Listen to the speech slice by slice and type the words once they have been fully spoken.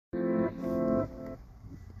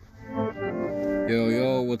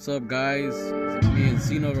Yo, what's up, guys? Me and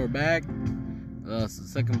Cino are back. It's the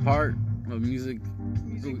second part of Music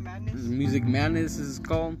Madness is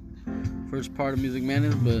called. First part of Music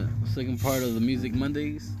Madness, but second part of the Music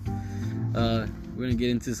Mondays. We're gonna get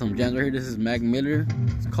into some jams right here. This is Mac Miller.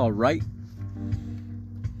 It's called Right.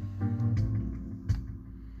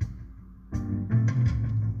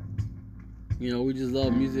 You know, we just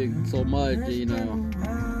love music so much, you know.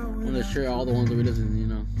 I'm gonna share all the ones that we listen to, you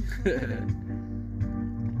know.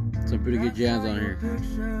 Some pretty good jams on here.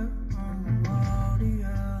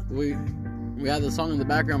 We have the song in the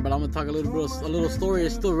background, but I'm gonna talk a little story.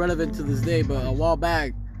 It's still relevant to this day, but a while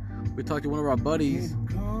back we talked to one of our buddies,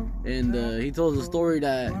 and he told us a story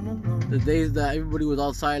that the days that everybody was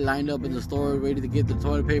outside lined up in the store ready to get the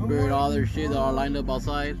toilet paper and all their shit all lined up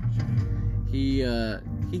outside, he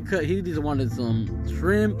just wanted some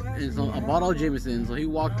shrimp and a bottle of Jameson. So he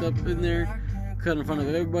walked up in there, cut in front of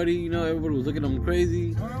everybody. You know, everybody was looking at him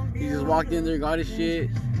crazy. He just walked in there, got his shit.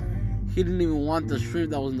 He didn't even want the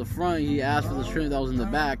shrimp that was in the front. He asked for the shrimp that was in the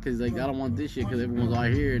back because he's like, I don't want this shit because everyone's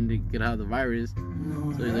out here and they could have the virus.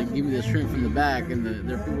 So he's like, give me the shrimp from the back, and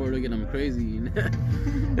their people are looking at him crazy.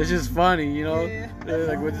 It's just funny, you know.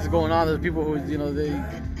 Like what's just going on? There's people who, you know,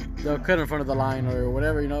 they'll cut in front of the line or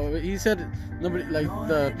whatever, you know. He said nobody, like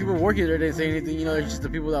the people working there, didn't say anything, you know. It's just the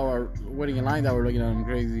people that were waiting in line that were looking at him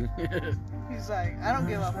crazy. He's like, I don't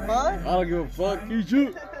give a fuck. I don't give a fuck. You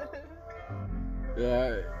shoot.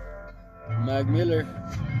 Yeah. Mac Miller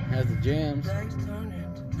has the jams.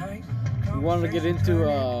 We wanted to get into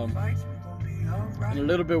in a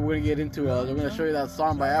little bit. We're gonna get into. We're gonna show you that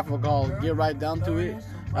song by Afro called "Get Right Down to It."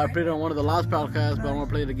 I played it on one of the last podcasts, but I want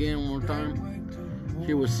to play it again one more time.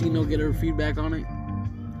 Here with Cino, get her feedback on it.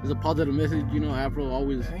 It's a positive message, you know. Afro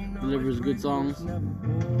always delivers good songs. Want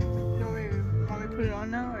me to put it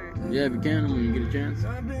on now? Or? Yeah, if you can, when you get a chance.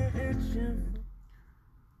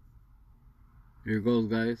 Here it goes,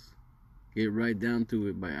 guys. Get Right Down to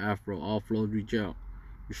It by Afro. All flows reach out.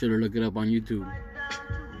 You should have looked it up on YouTube.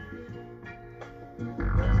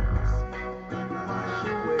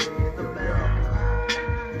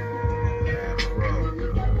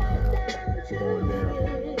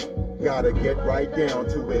 Gotta get right down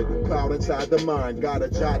to it. Cloud inside the mind. Gotta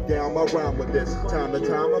jot down my rhyme with this. Time to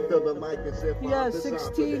time, I'm feeling like as if he has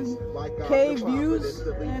 16K views,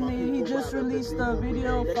 and he just released a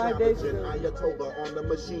video 5 days ago. Ayatollah on the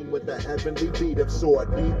machine with the heavenly beat of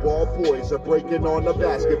sword. B-ball boys are breaking on the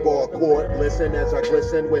basketball court. Listen as I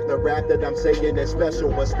glisten with the rap that I'm saying is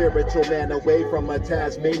special. A spiritual man away from a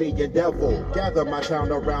Tasmanian devil. Gather my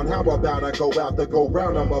town around. How about I go out to go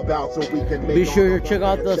round? I'm about so we can make. Be sure to check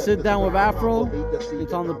out the Sit Down with Afro.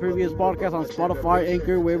 It's on the previous podcast on Spotify,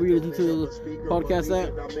 Anchor, wherever you listen to the podcast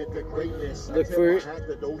at. Look for it.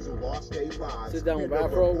 Sit Down with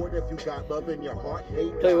Afro.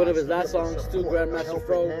 Play one of his last songs too, Grandmaster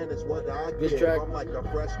Fro. Good track. Like a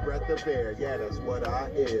fresh breath of air. Yeah, that's what I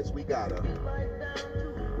is. We gotta.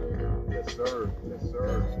 Yes, sir. Yes,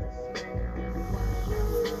 sir.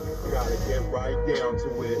 Gotta get right down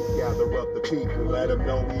to it. Gather up the people, let them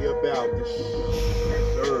know we about this shit. Yes,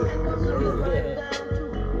 sir. Yes,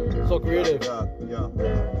 sir. So creative. Yeah.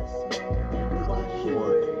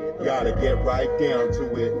 Gotta get right down to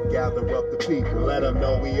it. Gather up the people, let them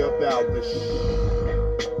know we about this shit.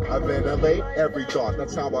 I ventilate every thought,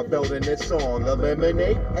 that's how I felt in this song.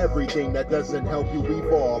 Eliminate everything that doesn't help you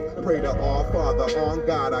evolve. Pray to our Father, on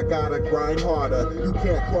God, I gotta grind harder. You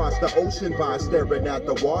can't cross the ocean by staring at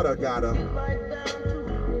the water, gotta.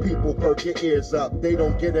 People perk your ears up, they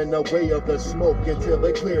don't get in the way of the smoke until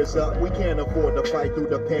it clears up. We can't afford to fight through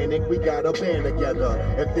the panic, we gotta band together.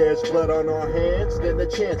 If there's blood on our hands, then the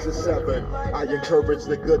chance is severed. I encourage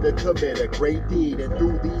the good to commit a great deed, and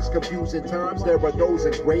through these confusing times, there are those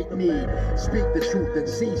in great need. Speak the truth and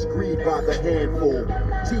cease greed by the handful.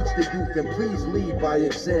 Teach the youth and please lead by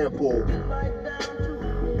example.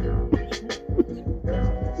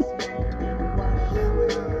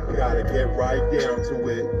 Gotta get right down to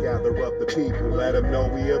it. Gather up the people, let them know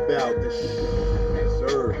we about this shit. Yes,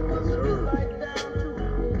 sir. Yes, sir.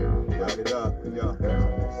 Got it up, yeah.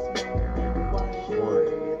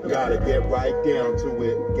 One. Gotta get right down to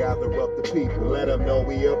it. Gather up the people, let them know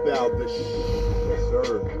we about this shit. Yes,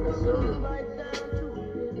 sir. Yes, sir.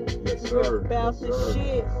 Yes, sir. About this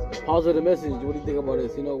shit. Positive message. What do you think about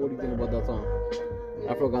this? You know, what do you think about that song?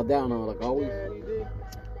 Afro got down on, like always.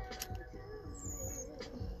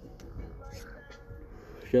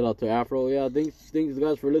 Shout out to Afro. Yeah, thanks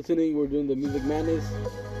guys for listening. We're doing the Music Madness.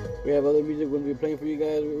 We have other music we're gonna be playing for you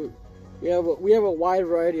guys. We have a wide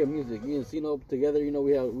variety of music. Me and Cino together, you know,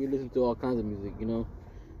 we listen to all kinds of music, you know.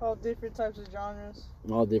 All different types of genres.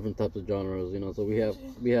 All different types of genres, you know. So we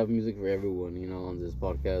have music for everyone, you know, on this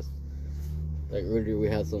podcast. Like earlier, we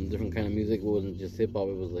had some different kind of music. It wasn't just hip hop;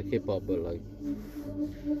 it was like hip hop, but like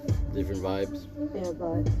different vibes. Yeah,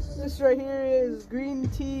 but This right here is Green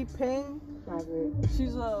Tea Peng. Margaret,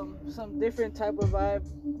 She's some different type of vibe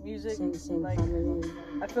music. same Like family.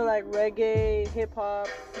 I feel like reggae, hip hop,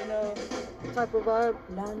 you know, type of vibe.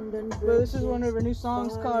 London But this is one of her new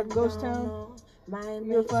songs called Ghost Town.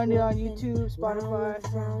 You'll find it on YouTube,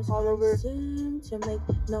 Spotify, all over. Seem to make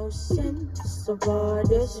no sense of all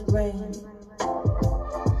this rain.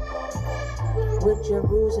 With your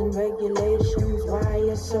rules and regulations, why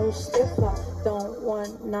you're so stiff? I don't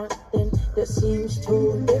want nothing that seems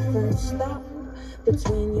too different. Stop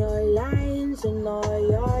between your lines and all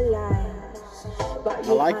your lies. But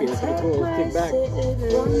I like it. It's pretty cool. Let's kick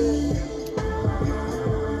back.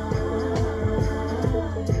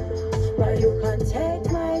 But you can't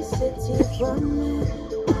take my city from me.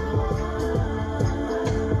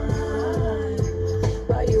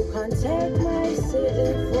 But you can't take my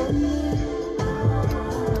city from me.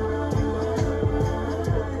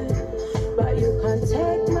 But you can't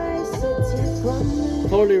take my city from me.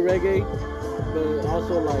 Totally reggae, but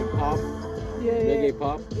also like pop, Yeah, reggae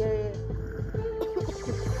pop. yeah.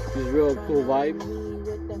 These real cool vibes.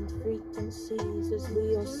 With them frequencies as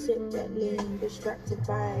we all sit and lean, distracted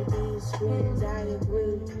by these screens. I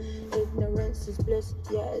agree, ignorance is bliss,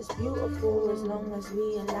 yeah, it's beautiful as long as we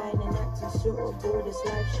align and acting suitable. This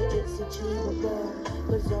life shit is achievable,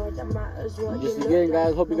 cause all that matters what Just you again, look guys,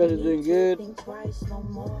 like. hope you guys are doing good. Think twice, no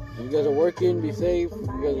more. If you guys are working, be safe. If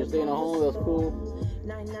you guys are staying at home, that's cool.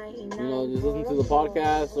 You know, just listen to the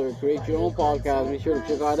podcast or create your own podcast. Be sure to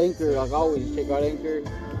check out Anchor. Like always, check out Anchor.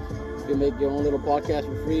 You can make your own little podcast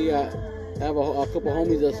for free. I have a couple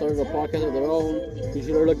homies that started a podcast of their own. You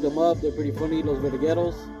should look them up. They're pretty funny. Los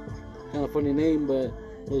Vergueros. Kind of funny name, but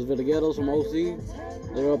Los Vergueros from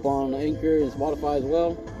OC. They're up on Anchor and Spotify as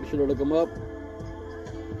well. Be sure to look them up.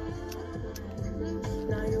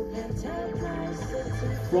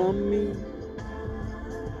 From me.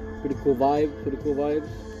 Pretty cool vibe. Pretty cool vibes.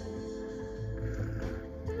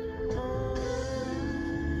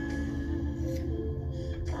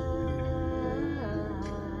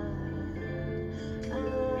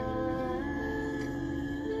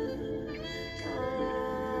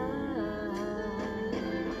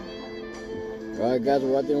 Alright guys,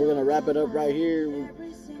 well, I think we're gonna wrap it up right here.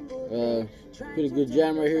 Pretty good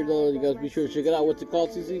jam right here though. You guys be sure to check it out. What's it called,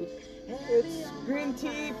 CC? It's Green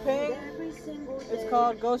Tea Peng. It's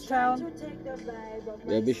called Ghost Town.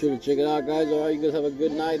 Yeah, be sure to check it out, guys. Alright, you guys have a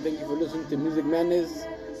good night. Thank you for listening to Music Madness.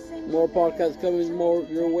 More podcasts coming more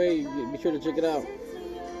your way. Be sure to check it out.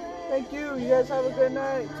 Thank you. You guys have a good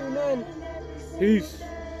night. Tune in. Peace.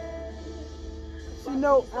 See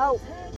note out.